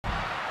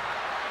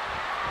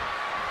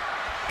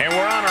And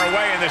we're on our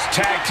way in this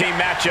tag team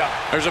matchup.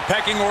 There's a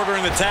pecking order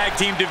in the tag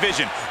team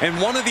division, and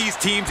one of these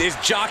teams is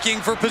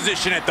jockeying for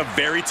position at the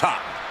very top.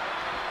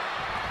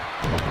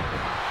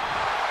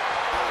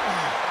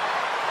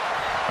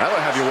 That'll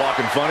have you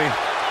walking funny.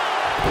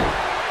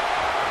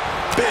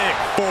 Big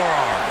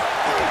forearm.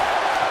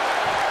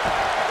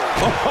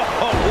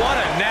 Oh, what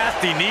a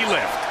nasty knee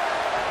lift.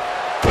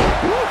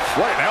 Oof,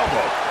 what an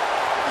elbow.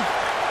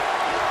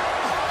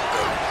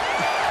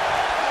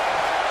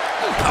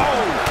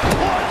 Oh,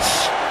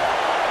 punch.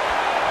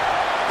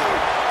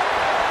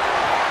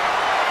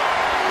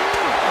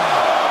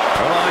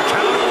 Come on,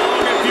 count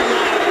along if you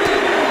want.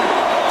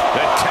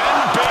 The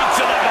 10 beats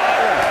of the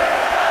Byron.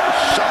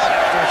 Shot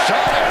after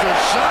shot after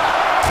shot.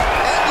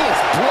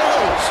 Endless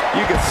blows.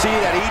 You can see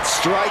that each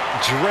strike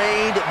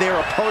drained their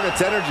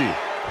opponent's energy.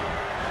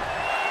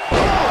 Oh,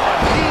 a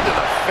knee to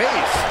the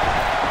face.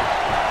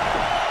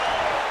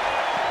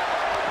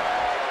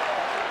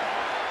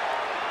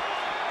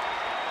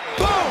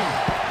 Boom!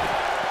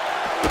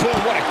 Boom,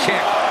 what a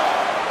kick.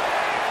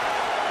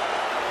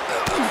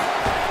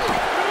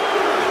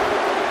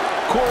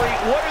 Corey,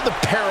 what are the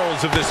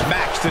perils of this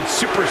match that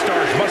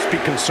superstars must be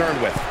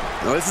concerned with?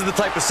 Now, this is the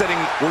type of setting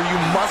where you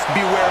must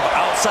be aware of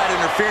outside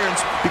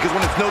interference, because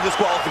when it's no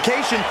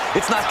disqualification,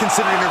 it's not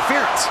considered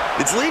interference.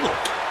 It's legal.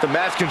 The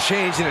match can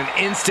change in an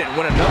instant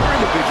when another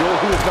individual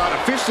who is not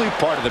officially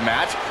part of the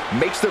match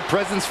makes their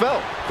presence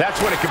felt.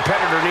 That's when a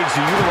competitor needs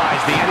to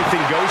utilize the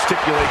anything goes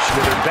stipulation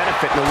to their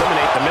benefit and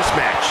eliminate the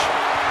mismatch.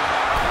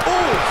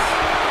 Oof!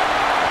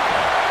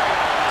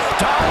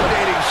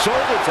 Dominating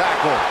shoulder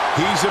tackle.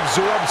 He's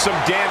absorbed some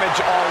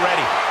damage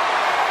already.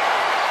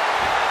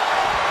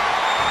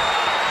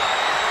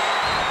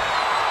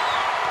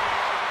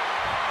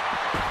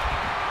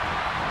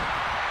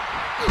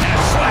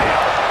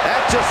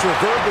 Just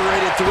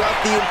reverberated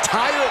throughout the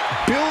entire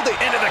building.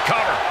 Into the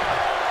cover.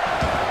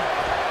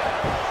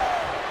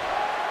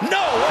 No,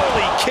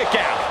 holy kick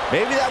out.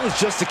 Maybe that was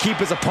just to keep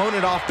his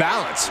opponent off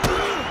balance.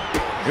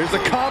 Here's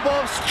a combo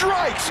of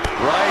strikes.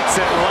 Rights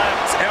and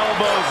lefts,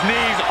 elbows,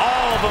 knees,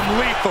 all of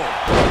them lethal.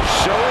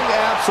 Showing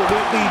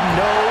absolutely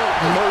no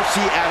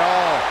mercy at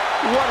all.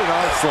 What an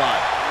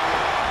onslaught.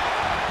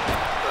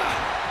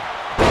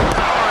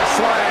 Power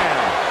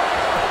slam.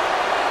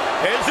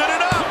 Is it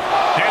enough?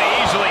 And he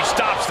easily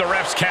stops the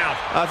ref's count.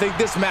 I think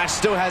this match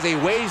still has a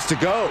ways to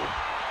go.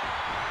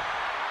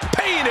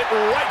 Paying it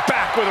right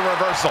back with a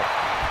reversal.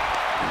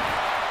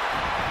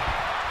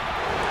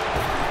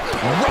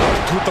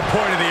 Rocked with the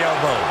point of the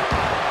elbow.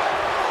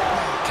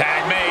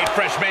 Tag made,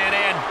 fresh man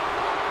in.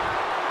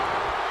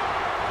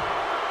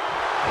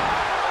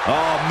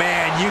 Oh,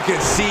 man, you can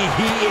see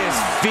he is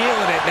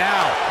feeling it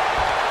now.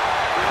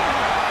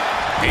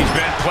 He's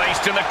been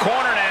placed in the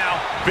corner now.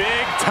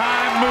 Big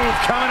time move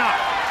coming up.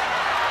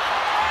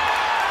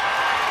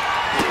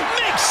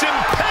 Makes him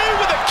pay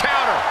with a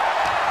counter.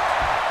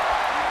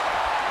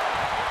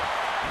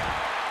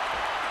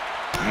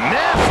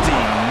 Nasty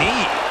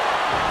knee.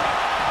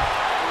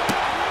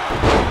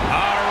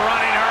 A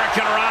running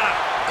hurricanrana.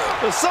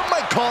 Well, some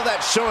might call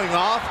that showing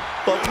off,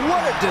 but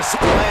what a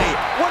display.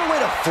 What a way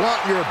to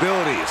flaunt your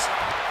abilities.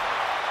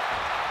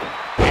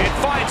 It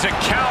finds a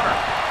counter.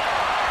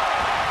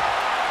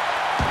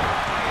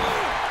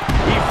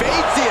 He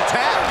evades the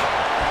attack.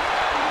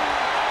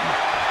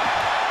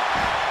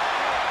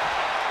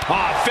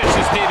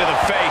 Vicious knee to the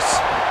face.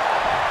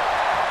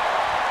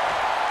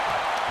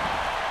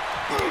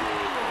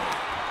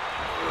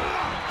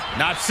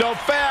 Not so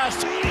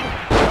fast.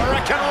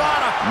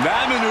 Hurricanrana.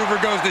 That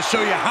maneuver goes to show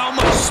you how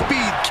much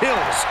speed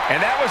kills. And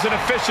that was an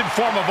efficient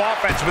form of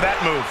offense with that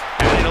move.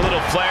 Adding a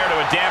little flair to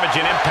a damage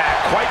and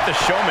impact. Quite the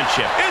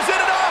showmanship. Is it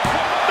enough?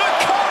 The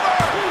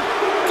cover!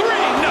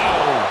 3, no!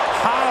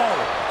 How?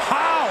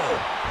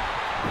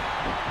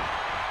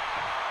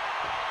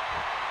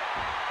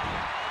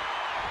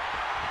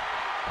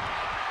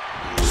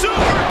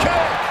 Super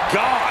kick!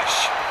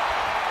 Gosh!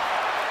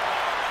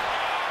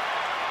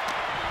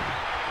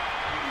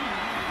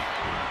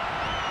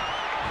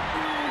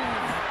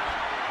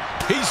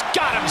 He's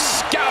got him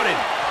scouted.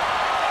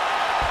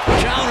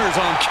 Counters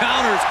on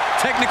counters.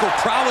 Technical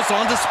prowess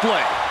on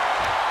display.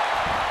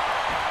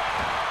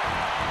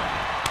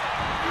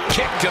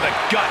 Kick to the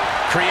gut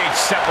creates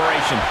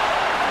separation.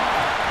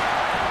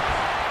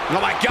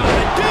 Oh my God,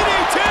 the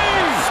DDT!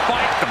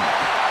 Spiked him.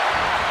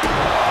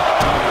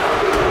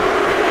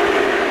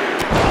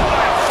 Oh,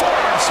 a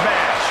forward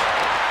smash.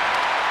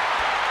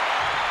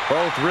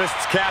 Both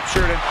wrists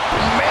captured and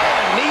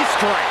Man, knee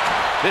strike.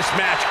 This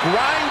match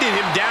grinded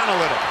him down a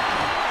little.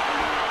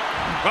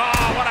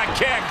 Oh, what a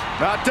kick.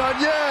 Not done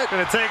yet.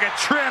 gonna take a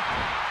trip.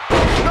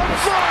 The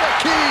Florida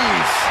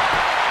Keys.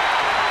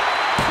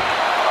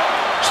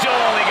 Still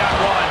only got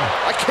one.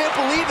 I can't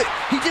believe it.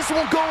 He just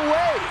won't go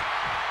away.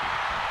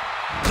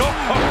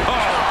 Oh,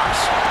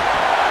 gosh.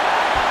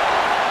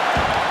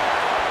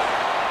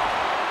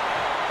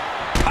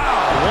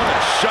 Pow, what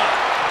a shot.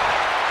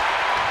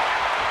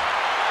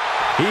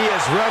 He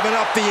is revving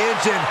up the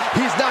engine.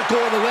 He's not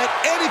going to let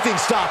anything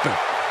stop him.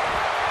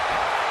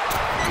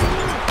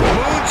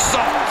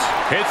 moonsault.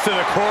 Hits to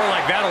the core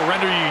like that'll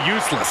render you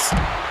useless.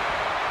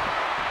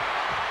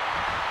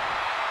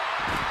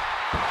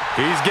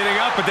 He's getting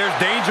up, but there's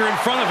danger in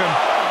front of him.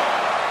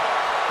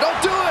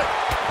 Don't do it.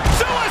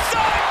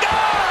 Suicide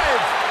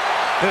dive!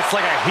 It's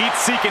like a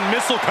heat-seeking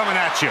missile coming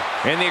at you.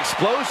 And the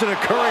explosion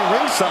occurring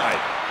ringside.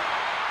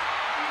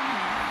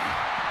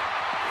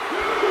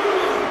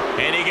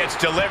 And he gets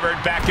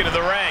delivered back into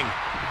the ring.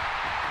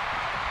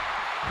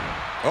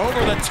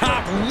 Over the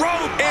top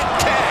rope and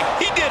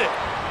tag. He did it.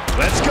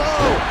 Let's go.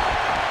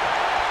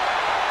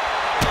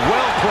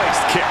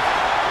 Well-placed kick.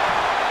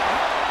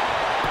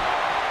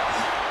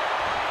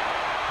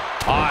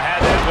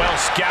 Had that well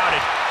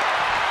scouted.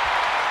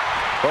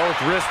 Both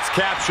wrists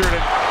captured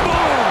and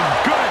boom!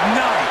 Good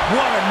night.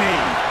 What a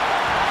knee.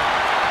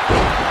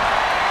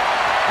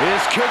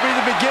 This could be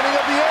the beginning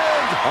of the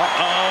end.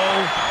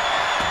 Uh-oh.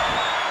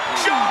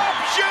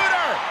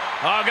 Sharpshooter!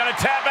 Oh, gonna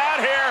tap out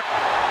here.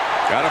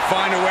 Got to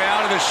find a way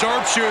out of the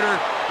sharpshooter.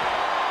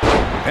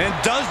 And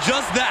does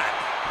just that.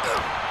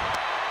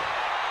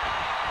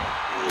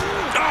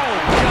 Oh,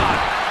 God.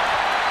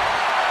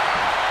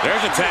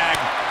 There's a tag.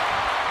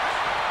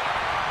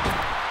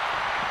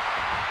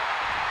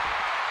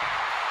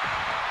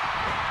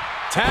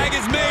 Tag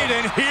is made,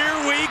 and here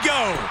we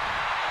go.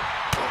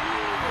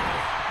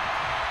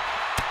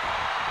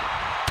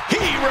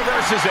 He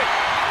reverses it.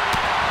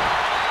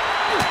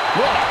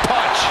 What a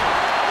punch.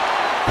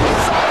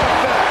 Side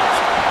effect.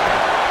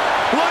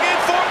 Looking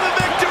for the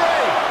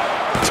victory.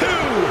 2.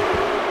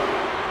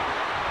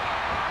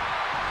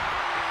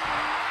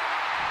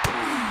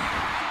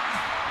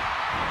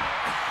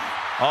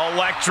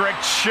 Electric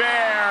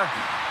chair.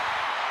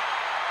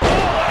 Oh,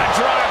 what a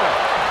driver.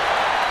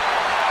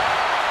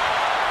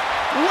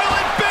 Will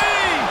it be?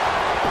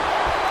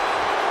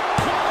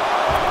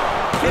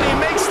 And he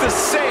makes the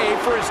save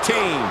for his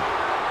team.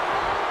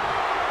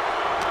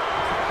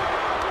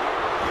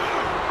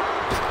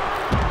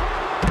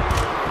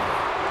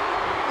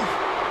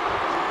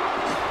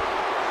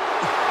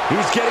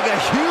 He's getting a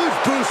huge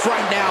boost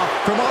right now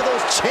from all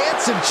those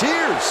chants and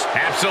cheers.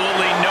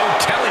 Absolutely no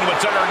telling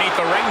what's underneath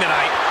the ring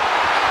tonight.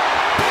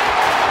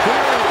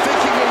 Clearly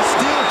thinking a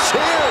steel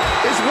chair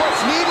is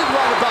what's needed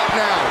right about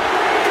now.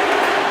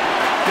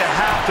 You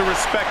have to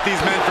respect these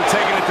men for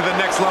taking it to the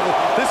next level.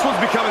 This one's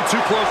becoming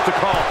too close to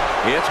call.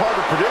 It's hard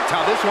to predict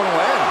how this one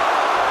will end.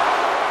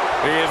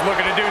 He is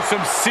looking to do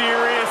some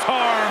serious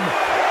harm.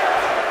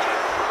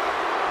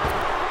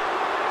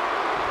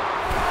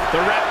 The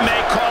ref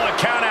may call a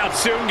count out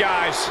soon,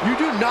 guys. You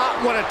do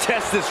not want to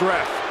test this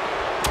ref.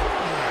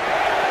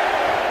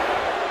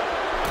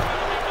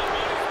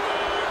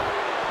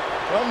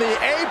 From the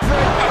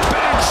apron, A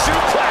big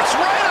suplex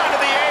right onto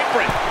the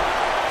apron.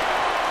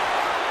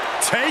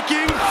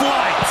 Taking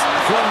flight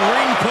from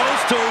ring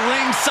post to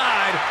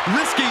ringside,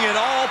 risking it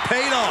all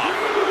paid off.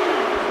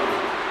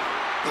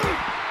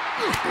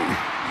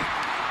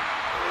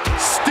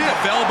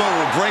 Stiff elbow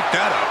will break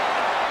that up.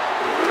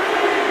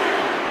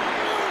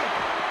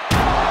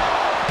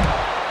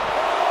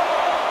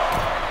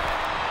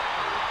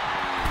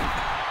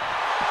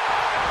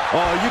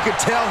 oh, you can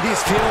tell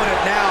he's feeling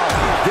it now.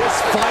 This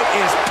fight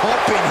is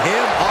pumping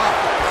him up.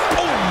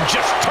 Oh,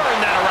 just turn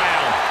that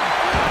around.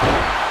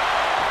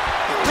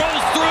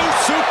 Rolls through,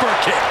 super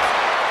kick.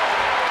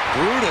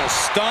 Brutal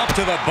stomp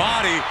to the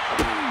body,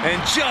 and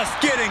just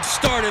getting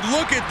started.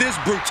 Look at this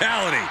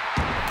brutality.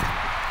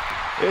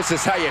 This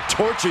is how you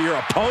torture your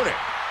opponent.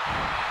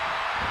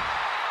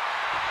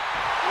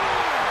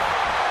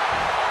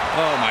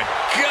 Oh my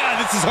God,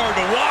 this is hard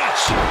to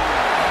watch.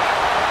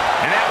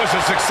 And that was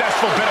a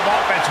successful bit of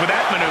offense with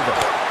that maneuver.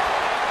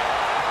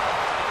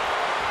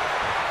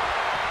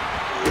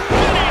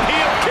 Running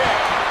heel kick.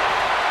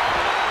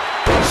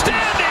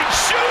 Standing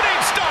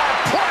shooting star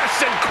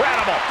press,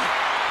 incredible.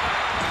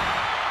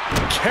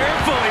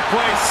 Carefully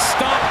placed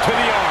stomp to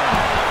the arm.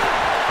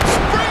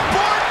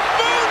 Springboard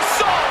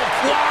moonsault.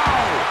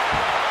 Wow.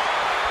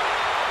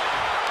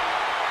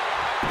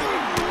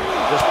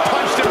 Just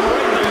punched him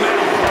right in the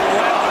middle.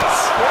 Relentless.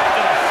 Right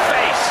to the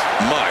face.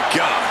 My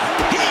God.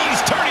 He's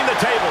turning the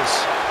tables.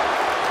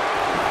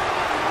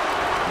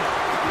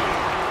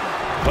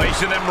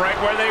 Placing them right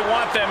where they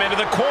want them, into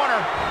the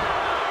corner.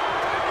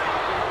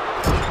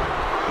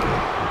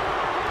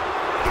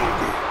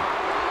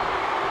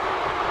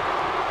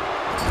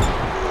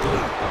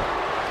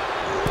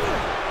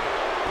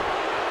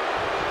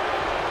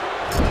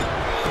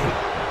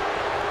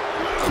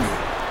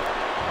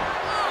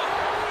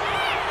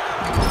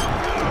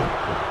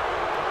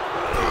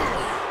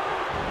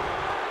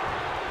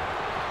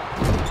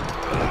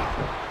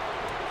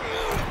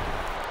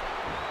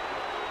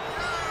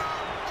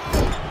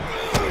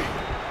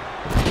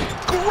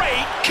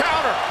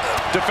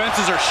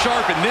 Defenses are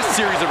sharp in this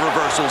series of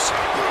reversals.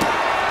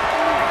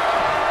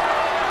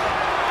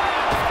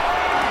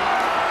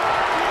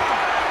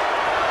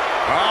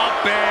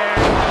 Up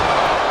and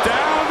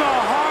down the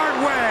hard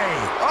way.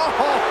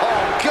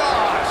 Oh,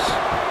 gosh.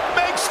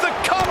 Makes the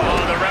cover.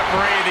 Oh, the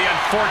referee, the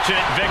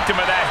unfortunate victim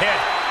of that hit.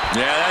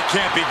 Yeah, that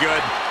can't be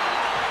good.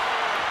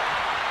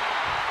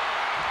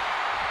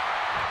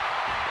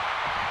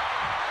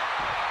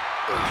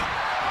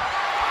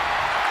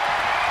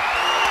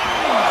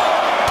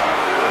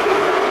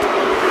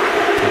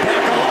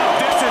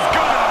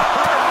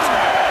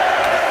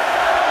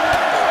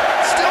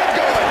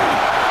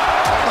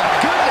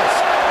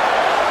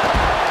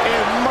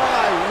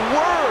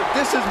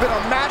 This has been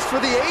a match for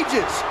the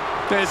ages.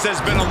 This has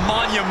been a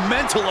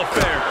monumental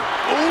affair.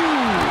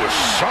 Ooh, a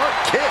sharp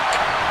kick.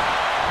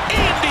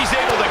 And he's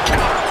able to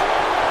counter.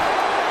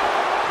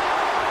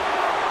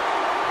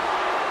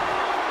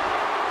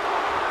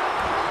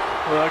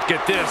 Look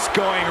at this,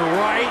 going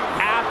right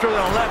after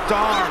the left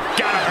arm.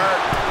 Gotta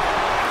hurt.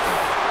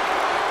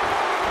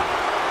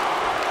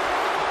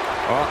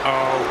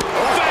 Uh-oh.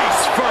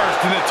 Face first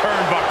in the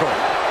turnbuckle.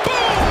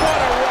 Boom,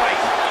 what a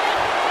right.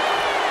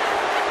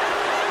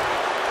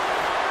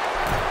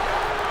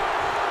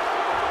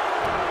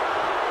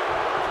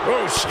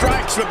 Oh,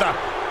 strikes with the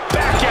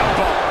back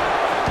elbow.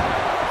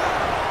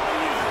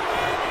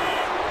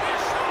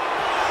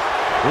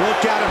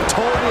 Look at him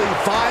totally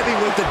vibing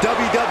with the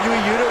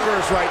WWE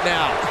Universe right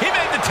now. He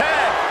made the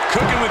tag.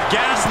 Cooking with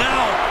gas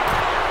now.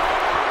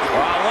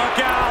 Oh,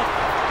 look out.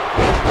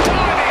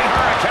 Diving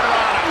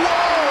hurricanrana.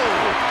 Whoa!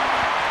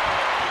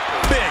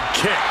 Big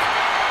kick.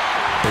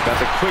 They got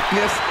the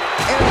quickness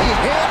and the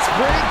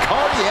handspring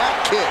cardiac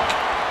kick.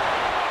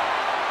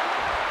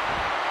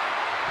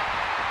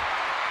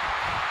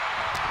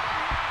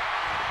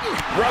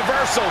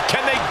 Reversal.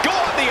 Can they go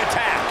on the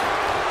attack?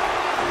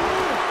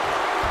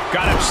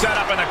 Got him set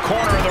up in the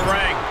corner of the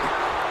ring.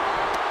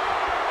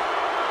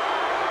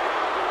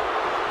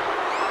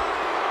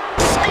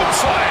 Scoop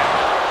slam.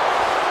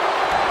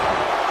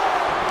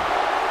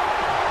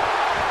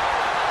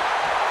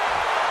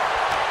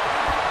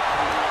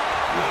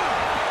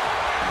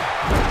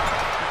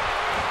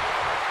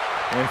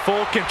 In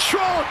full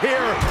control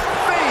here.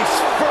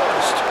 Face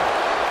first.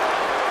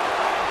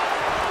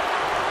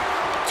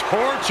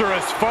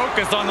 Torturous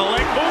focus on the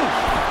leg. Ooh.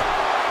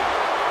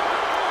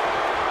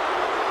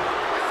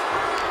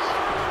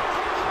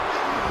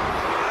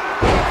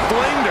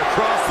 Flinged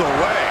across the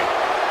way.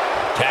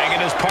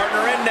 Tagging his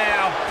partner in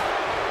now.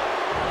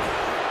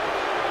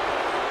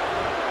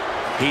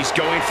 He's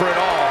going for it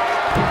all.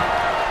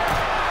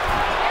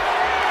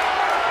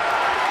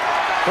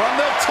 From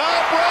the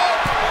top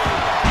rope.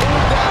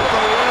 Moved out of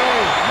the way.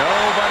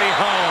 Nobody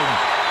home.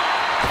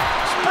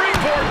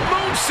 Springboard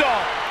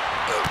moonsault.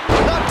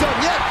 Not done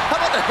yet.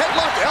 How about the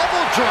headlock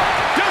elbow drop?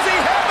 Does he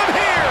have him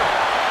here?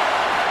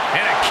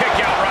 And a kick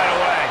out right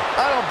away.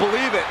 I don't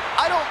believe it.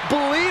 I don't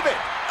believe it.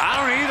 I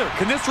don't either.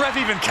 Can this ref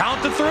even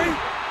count to 3? Oh,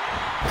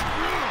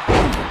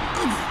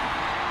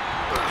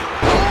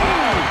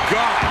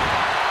 God.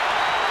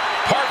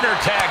 Partner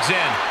tags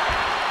in.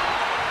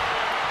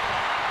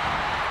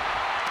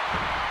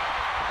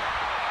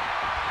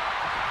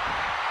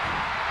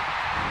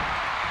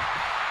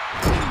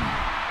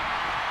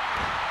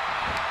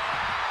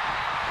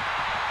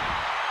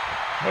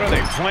 What are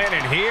they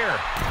planning here?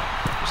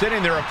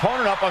 Setting their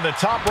opponent up on the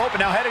top rope and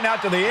now heading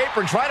out to the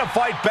apron, trying to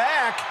fight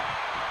back.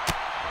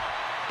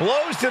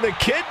 Blows to the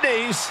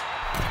kidneys.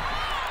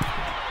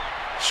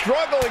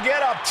 Struggle to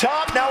get up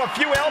top. Now a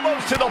few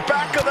elbows to the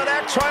back of the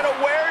neck, trying to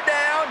wear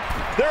down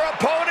their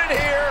opponent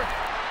here.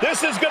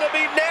 This is going to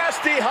be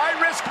nasty.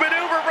 High-risk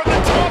maneuver from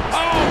the top.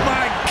 Oh,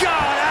 my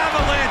God.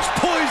 Avalanche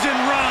poison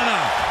Rana.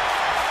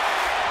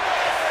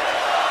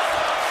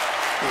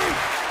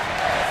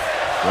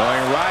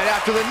 Going right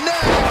after the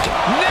neck.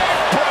 Neck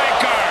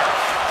breaker.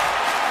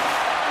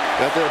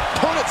 Got their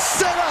opponent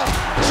set up.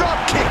 Drop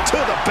kick to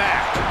the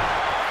back.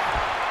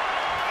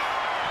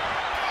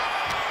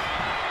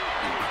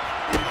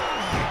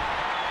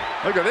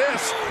 Look at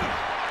this.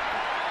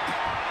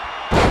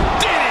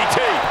 DDT.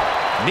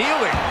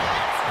 Kneeling.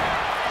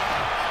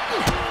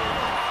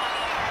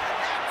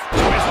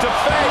 Twist of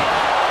fate.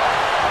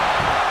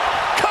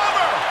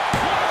 Cover.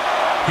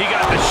 He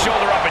got the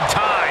shoulder up in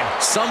time.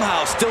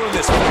 Somehow still in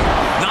this fight.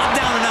 Not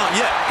down and out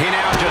yet. He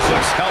now just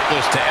looks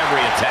helpless to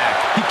every attack.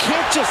 He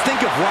can't just think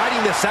of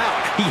riding this out.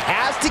 He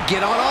has to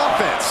get on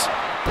offense.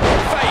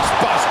 Face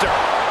buster.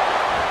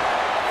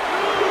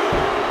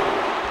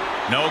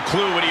 No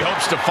clue what he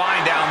hopes to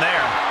find down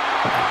there.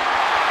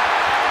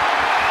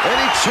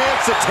 Any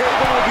chance the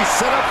table will be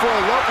set up for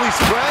a lovely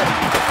spread?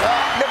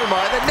 Never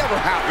mind, that never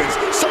happens.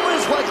 Someone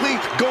is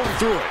likely going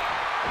through it.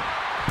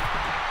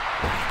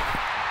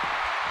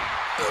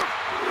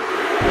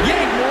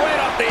 Yank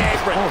right off the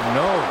apron. Oh,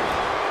 no.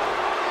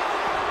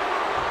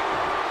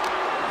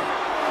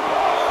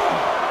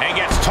 And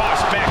gets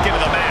tossed back into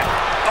the mat.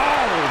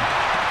 Oh!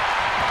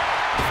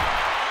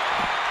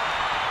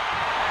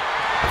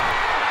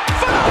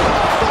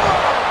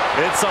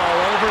 It's all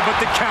over but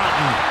the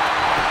counting.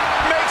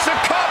 Makes a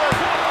cover.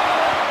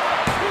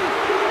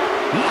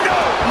 No,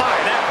 my,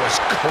 that was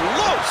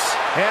close.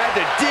 Had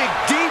to dig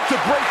deep to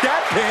break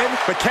that pin.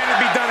 But can it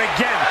be done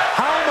again?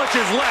 How much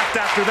is left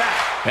after that?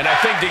 And I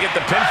think to get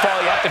the pinfall,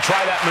 you have to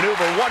try that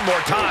maneuver one more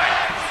time.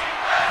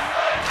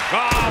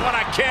 Oh, what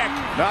a kick.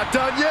 Not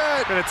done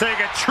yet. Gonna take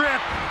a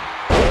trip.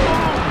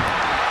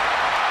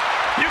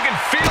 You can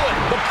feel it.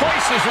 The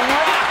place is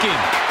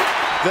rocking.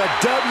 The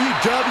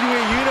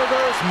WWE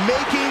Universe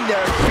making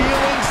their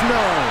feelings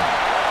known.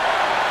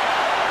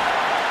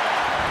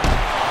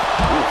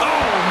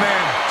 Oh,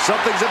 man.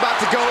 Something's about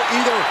to go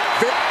either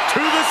To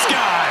the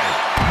sky.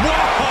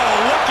 Whoa,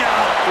 look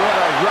out. What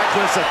a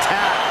reckless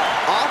attack.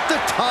 Off the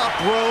top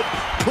rope,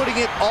 putting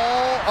it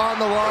all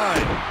on the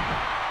line.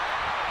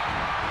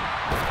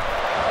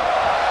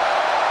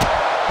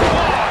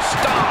 Oh,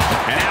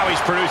 stop. And now he's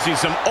producing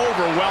some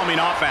overwhelming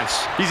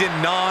offense. He's in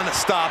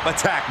non-stop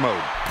attack mode.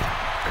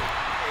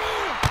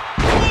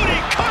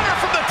 Booty cutter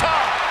from the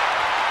top.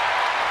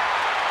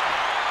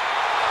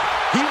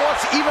 He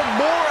wants even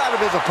more out of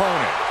his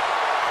opponent.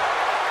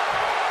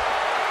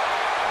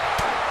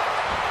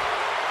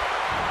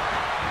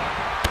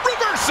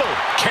 Reversal.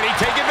 Can he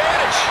take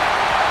advantage?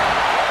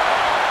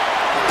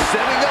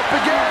 Setting up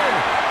again.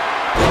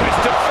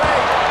 Twist of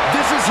fate.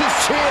 This is his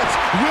chance.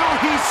 Will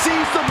he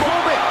seize the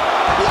moment?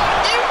 What?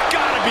 You've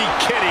got to be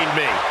kidding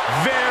me.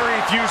 Very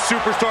few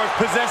superstars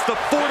possess the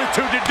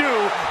fortitude to do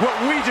what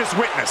we just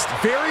witnessed.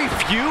 Very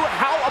few?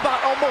 How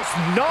about almost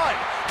none?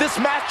 This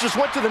match just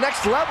went to the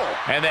next level.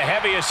 And the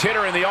heaviest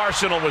hitter in the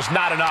arsenal was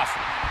not enough.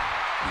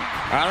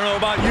 I don't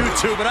know about you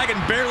two, but I can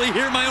barely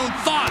hear my own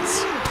thoughts.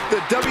 The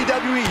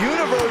WWE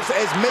Universe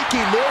is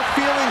making their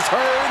feelings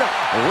heard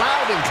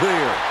loud and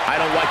clear.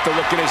 I don't like the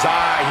look in his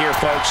eye here,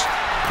 folks.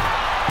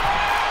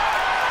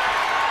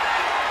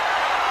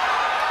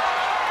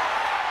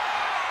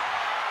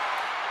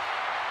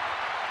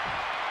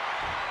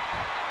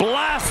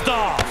 Blast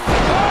off.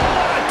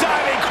 Oh, a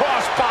diving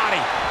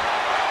crossbody.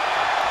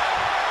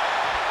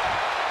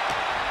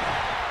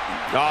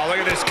 Oh, look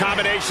at this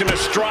combination of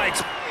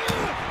strikes.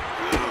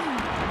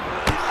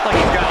 Like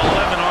he's got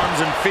 11 arms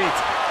and feet.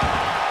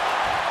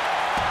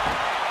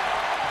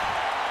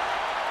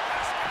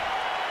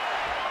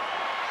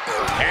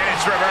 And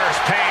it's reverse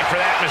pain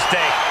for that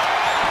mistake.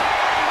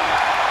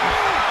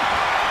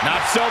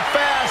 Not so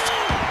fast.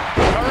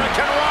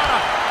 Hurricane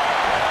Rana.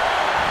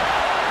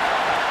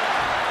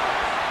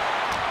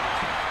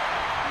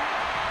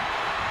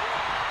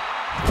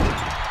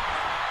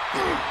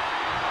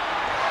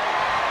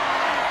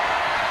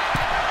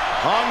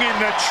 Hung in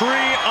the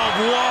tree of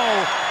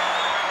woe.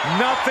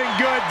 Nothing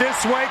good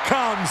this way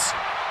comes.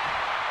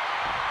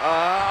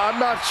 I'm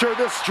not sure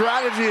this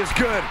strategy is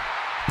good.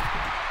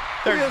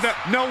 There's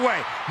no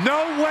way.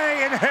 No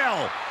way in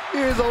hell. He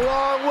is a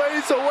long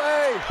ways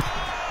away.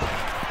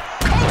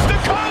 Coast to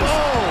coast.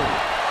 Oh.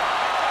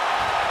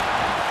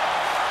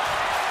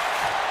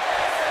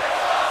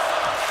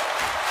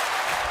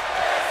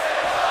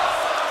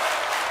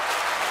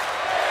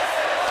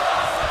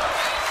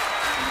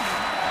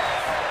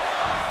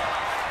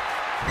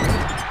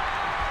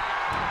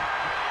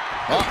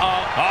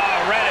 Uh-oh. Oh,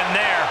 right in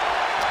there.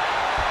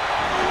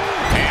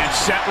 And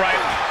set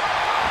right.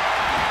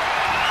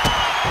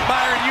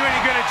 Byron, you any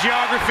good at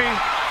geography?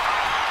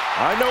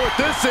 I know what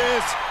this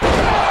is.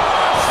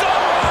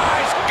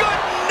 Sunrise,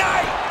 good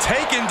night.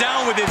 Taken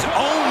down with his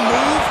own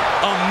move,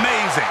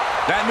 amazing.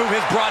 That move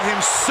has brought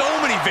him so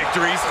many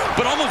victories,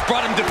 but almost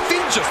brought him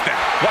defeat just now.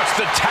 What's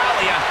the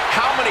tally on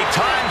how many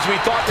times we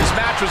thought this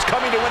match was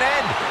coming to an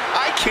end?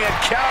 I can't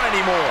count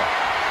anymore.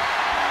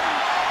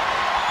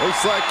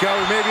 Looks like we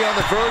may be on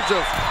the verge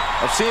of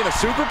seeing a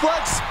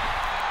superplex.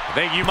 I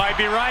think you might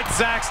be right,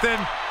 Saxton.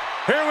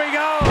 Here we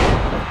go.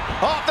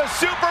 Off the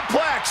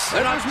superplex.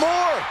 And there's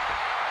more.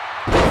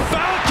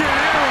 Falcon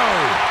Arrow.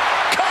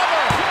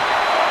 Cover.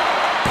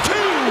 2.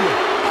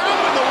 How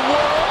in the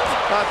world?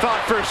 I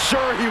thought for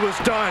sure he was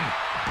done.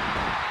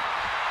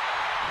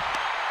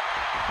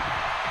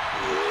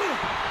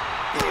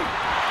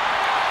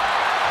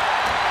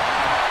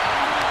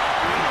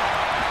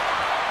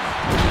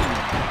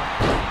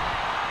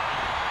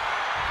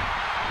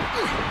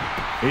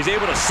 He's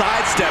able to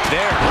sidestep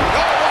there. Oh,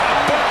 what a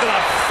boot to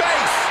the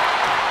face.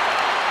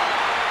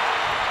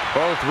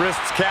 Both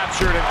wrists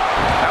captured.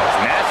 That was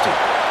nasty.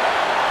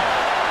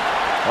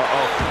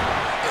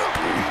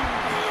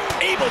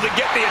 Uh-oh. Able to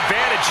get the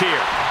advantage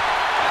here.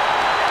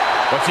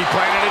 What's he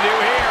planning to do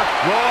here?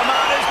 Roll him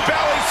on his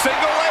belly,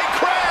 single leg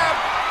crab.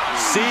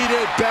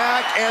 Seated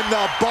back, and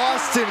the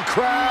Boston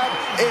Crab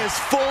is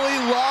fully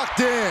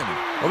locked in.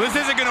 Well, this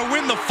isn't going to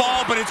win the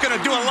fall, but it's going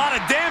to do a lot of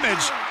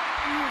damage.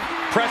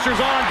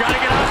 Pressure's on, got to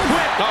get out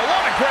quick. Oh,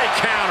 what a great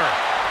counter.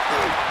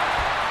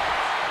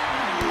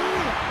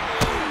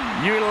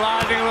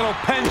 Utilizing a little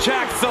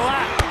Penchak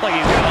Salat. Like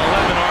he's got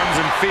 11 arms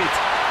and feet.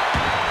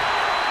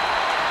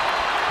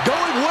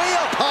 Going way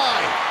up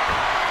high.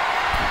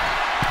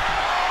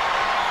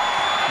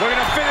 Looking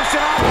to finish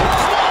it off.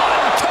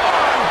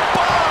 Swanton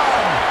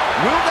bomb.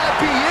 Will that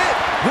be it?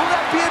 Will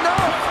that be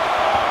enough?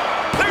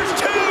 There's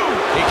 2.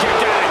 He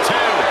kicked out at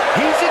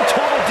 2. He's in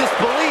total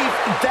disbelief.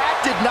 That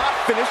did not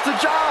finish the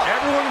job.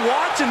 Everyone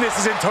watching this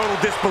is in total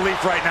disbelief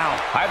right now.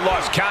 I've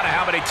lost count of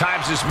how many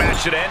times this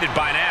match should have ended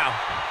by now.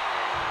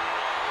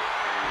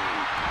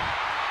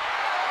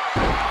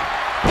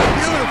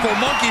 Beautiful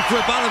monkey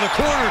flip out of the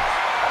corner.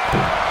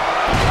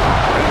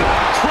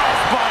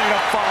 Crossbody to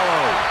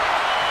follow.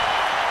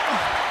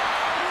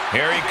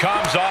 Here he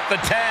comes off the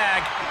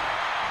tag.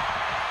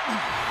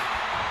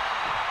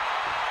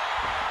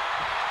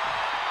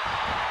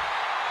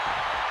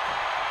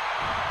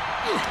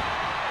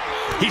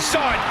 He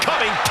saw it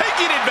coming,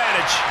 taking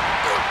advantage.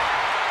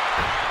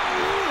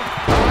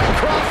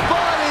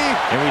 Crossbody.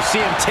 And we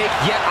see him take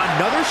yet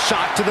another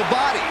shot to the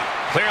body.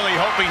 Clearly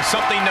hoping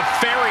something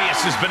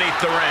nefarious is beneath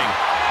the ring.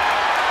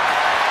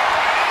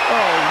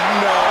 Oh,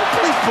 no.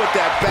 Please put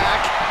that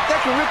back.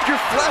 That can rip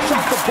your flesh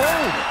off the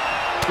bone.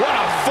 What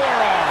a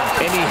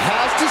forearm. And he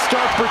has to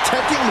start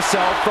protecting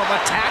himself from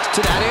attacks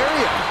to that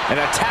area. And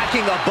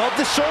attacking above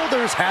the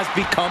shoulders has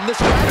become the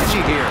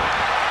strategy here.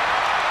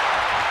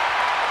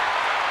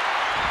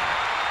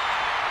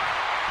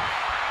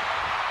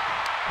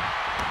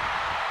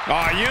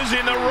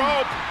 Using the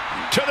rope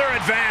to their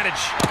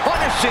advantage.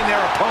 Punishing their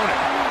opponent.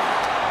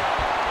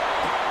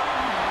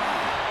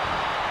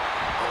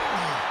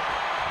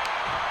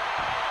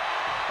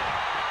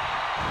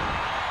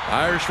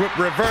 Irish whip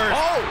reverse.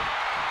 Oh!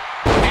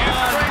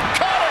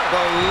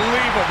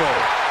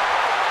 Unbelievable.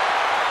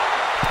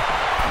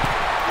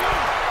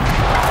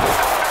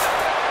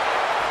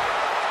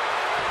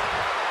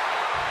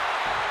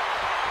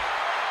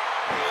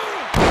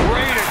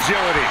 Great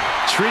agility.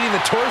 Treating the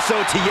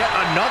torso to yet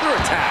another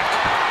attack.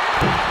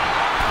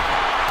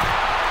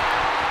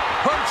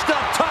 Perched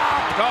up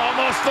top.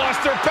 Almost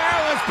lost their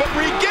balance, but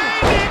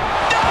regained it.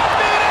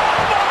 Diving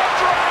elbow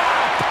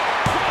drop.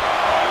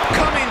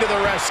 Coming to the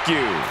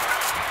rescue.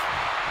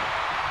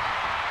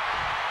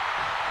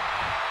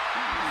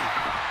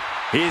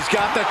 He's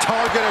got the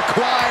target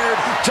acquired.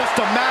 Just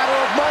a matter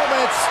of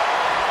moments.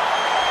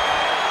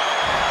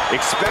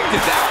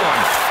 Expected that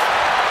one.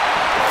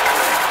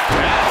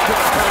 That's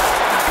gonna hurt.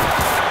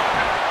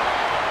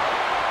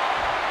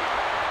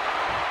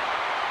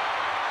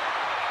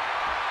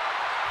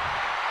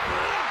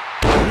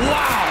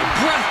 Wow,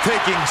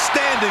 breathtaking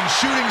standing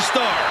shooting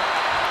star.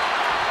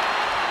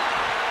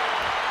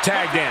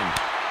 Tagged in.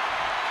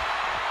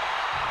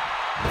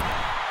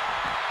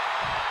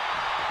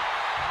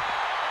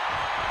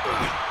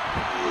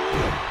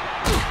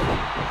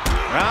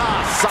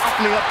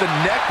 Softening up the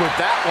neck with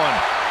that one.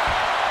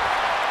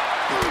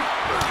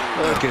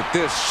 Look at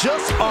this,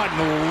 just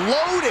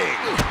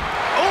unloading.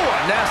 Oh, a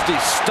nasty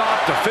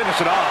stop to finish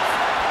it off.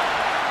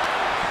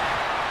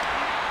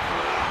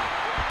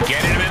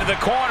 Getting him into the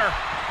corner.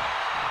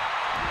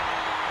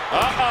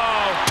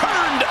 Uh-oh,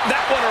 turned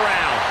that one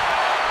around.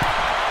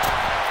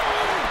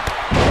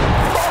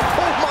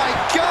 Oh my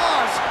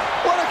gosh,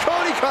 what a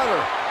Cody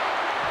cutter.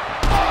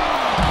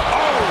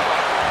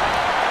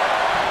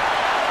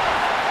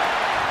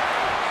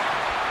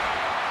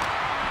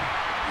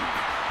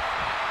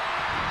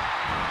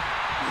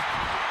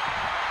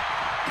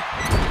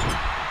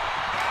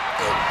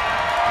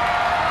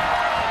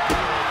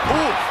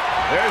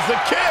 There's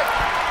the kick.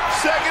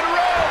 Second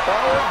row.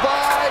 Followed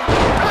by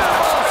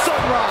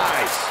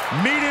sunrise.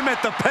 Meet him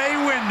at the pay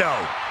window.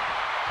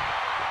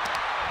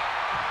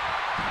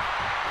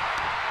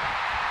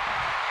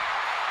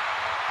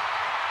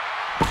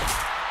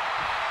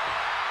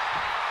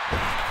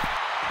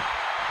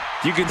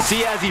 You can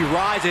see as he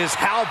rises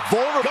how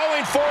vulnerable.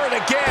 Going for it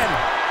again.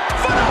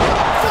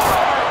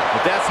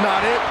 If that's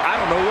not it, I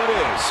don't know what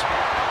is.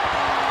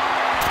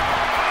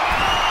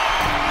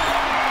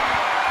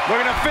 We're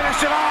going to finish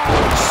it off.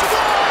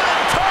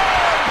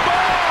 Swanton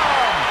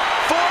bomb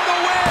for the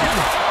win.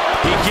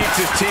 He keeps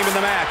his team in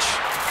the match.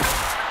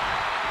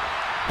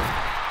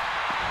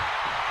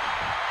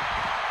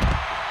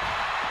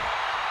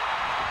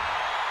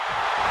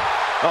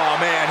 Oh,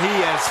 man, he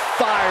is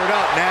fired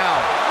up now.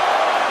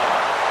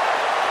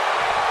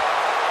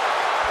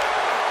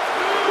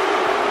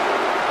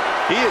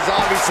 He is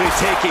obviously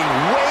taking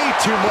way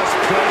too much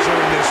pleasure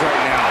in this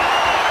right now.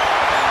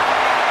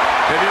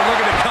 If you're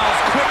looking to cause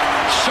quick,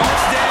 sharp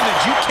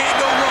damage, you can't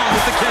go wrong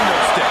with the kendo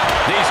stick.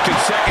 These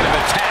consecutive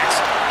attacks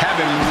have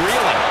him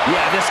reeling.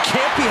 Yeah, this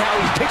can't be how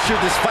he pictured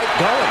this fight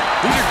going.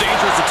 These are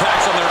dangerous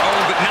attacks on their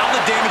own, but now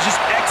the damage is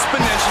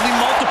exponentially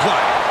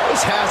multiplied.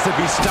 This has to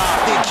be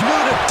stopped. The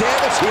cumulative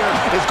damage here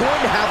is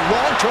going to have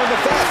long-term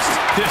effects.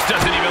 This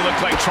doesn't even look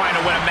like trying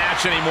to win a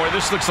match anymore.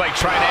 This looks like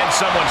trying to end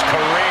someone's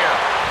career.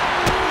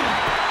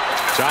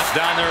 Chops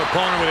down their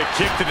opponent with a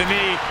kick to the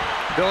knee.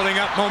 Building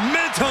up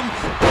momentum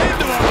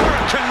into a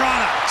Hurricane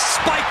Rana.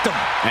 Spiked him.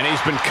 And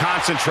he's been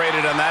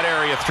concentrated on that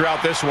area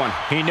throughout this one.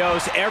 He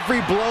knows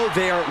every blow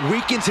there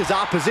weakens his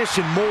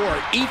opposition more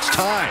each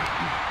time.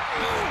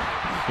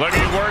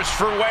 Looking worse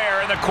for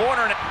wear in the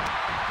corner.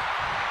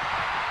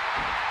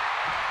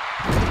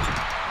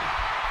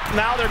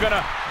 Now they're going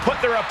to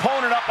put their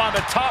opponent up on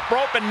the top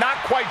rope and not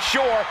quite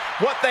sure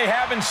what they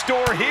have in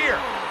store here.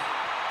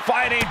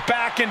 Fighting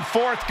back and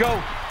forth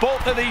go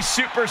both of these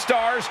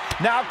superstars.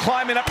 Now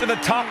climbing up to the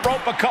top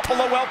rope. A couple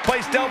of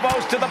well-placed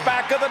elbows to the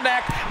back of the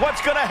neck. What's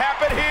going to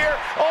happen here?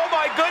 Oh,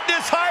 my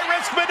goodness.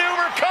 High-risk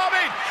maneuver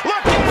coming.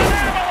 Look at an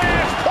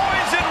avalanche.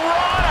 Poison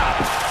Rana.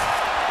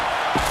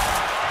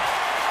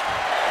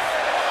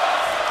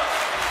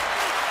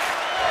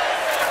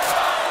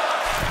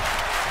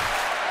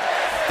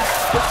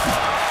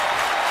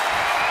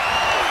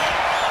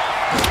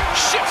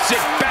 Shifts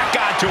it back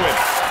onto him.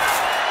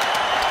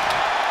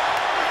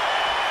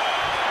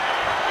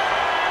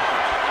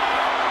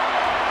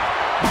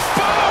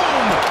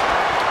 Boom!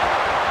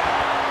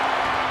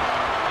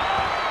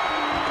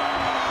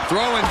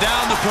 Throwing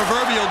down the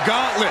proverbial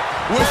gauntlet.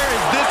 Where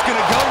is this going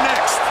to go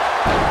next?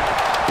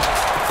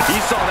 He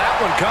saw that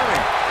one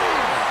coming.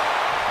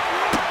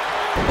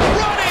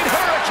 Running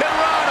Hurricane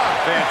Rana.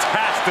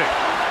 Fantastic.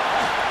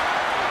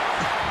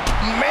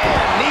 Man,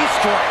 knee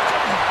strike.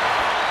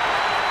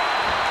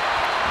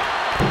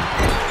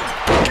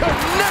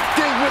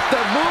 Connecting with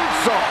the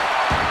moonsault.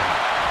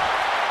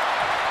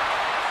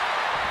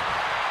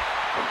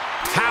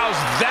 How's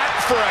that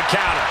for a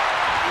counter?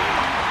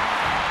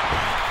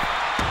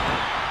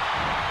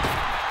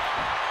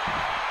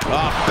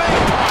 A big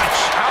punch.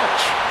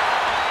 Ouch.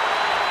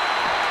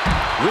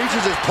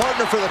 Reaches his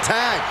partner for the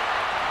tag.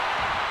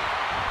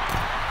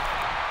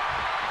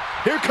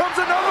 Here comes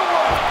another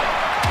one.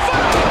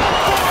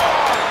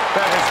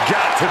 That has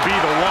got to be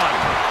the one.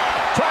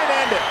 Try and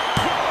end it.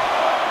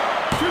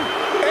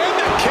 And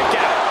the kick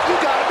out. You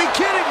gotta be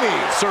kidding me.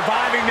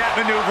 Surviving that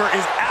maneuver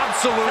is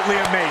absolutely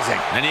amazing.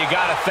 And you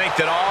got to think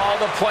that all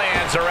the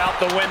plans are out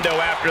the window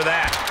after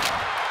that.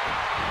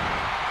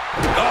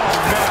 Oh,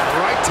 man,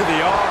 right to the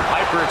arm.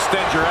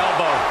 Hyperextend your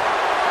elbow.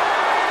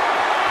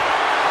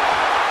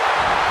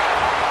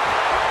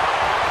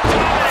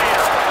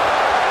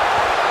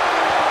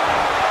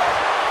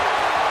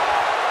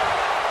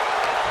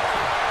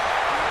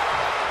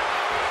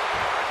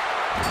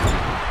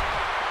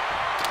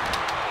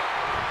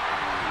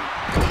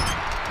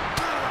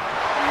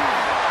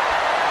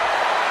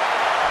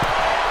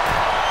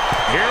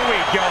 Here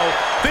we go.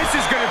 This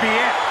is going to be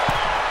it.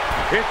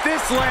 If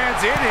this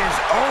lands, it is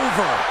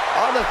over.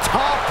 On the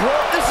top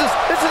rope. This is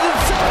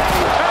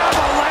insane.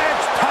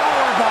 Avalanche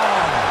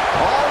powerbomb.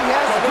 All he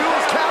has to do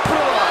is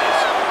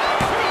capitalize.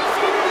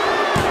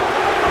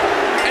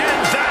 And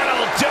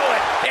that'll do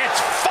it. It's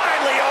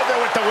finally over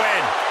with the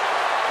win.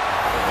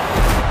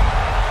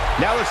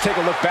 Now let's take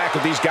a look back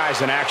at these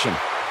guys in action.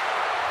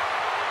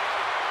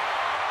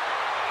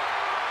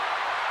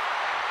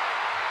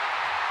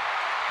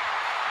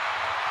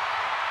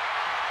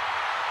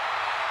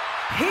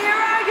 Here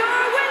are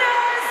your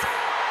winners!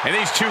 And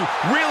these two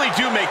really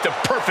do make the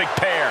perfect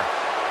pair.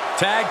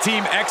 Tag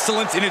team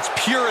excellence in its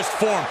purest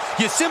form.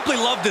 You simply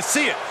love to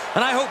see it.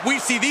 And I hope we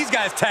see these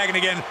guys tagging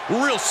again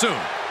real soon.